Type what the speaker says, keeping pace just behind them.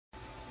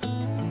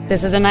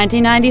This is a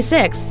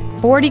 1996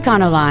 Ford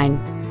ECONOLINE.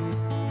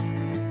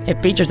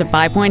 It features a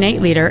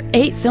 5.8-liter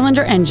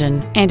 8-cylinder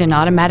engine and an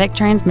automatic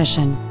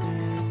transmission.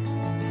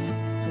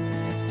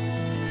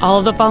 All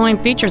of the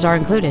following features are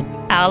included: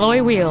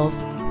 alloy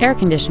wheels, air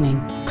conditioning,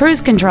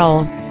 cruise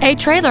control, a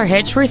trailer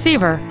hitch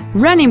receiver,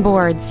 running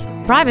boards,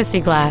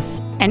 privacy glass,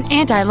 an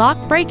anti-lock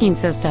braking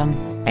system,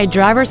 a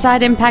driver's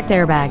side impact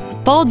airbag,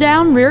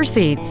 fold-down rear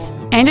seats,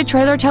 and a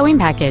trailer towing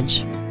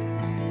package.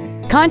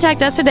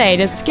 Contact us today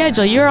to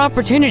schedule your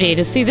opportunity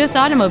to see this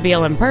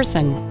automobile in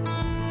person.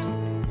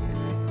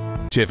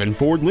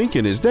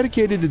 TiffinFord-Lincoln is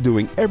dedicated to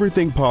doing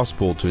everything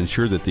possible to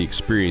ensure that the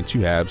experience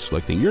you have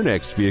selecting your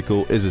next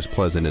vehicle is as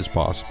pleasant as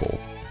possible.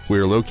 We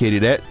are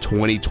located at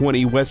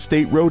 2020 West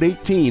State Road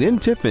 18 in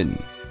Tiffin.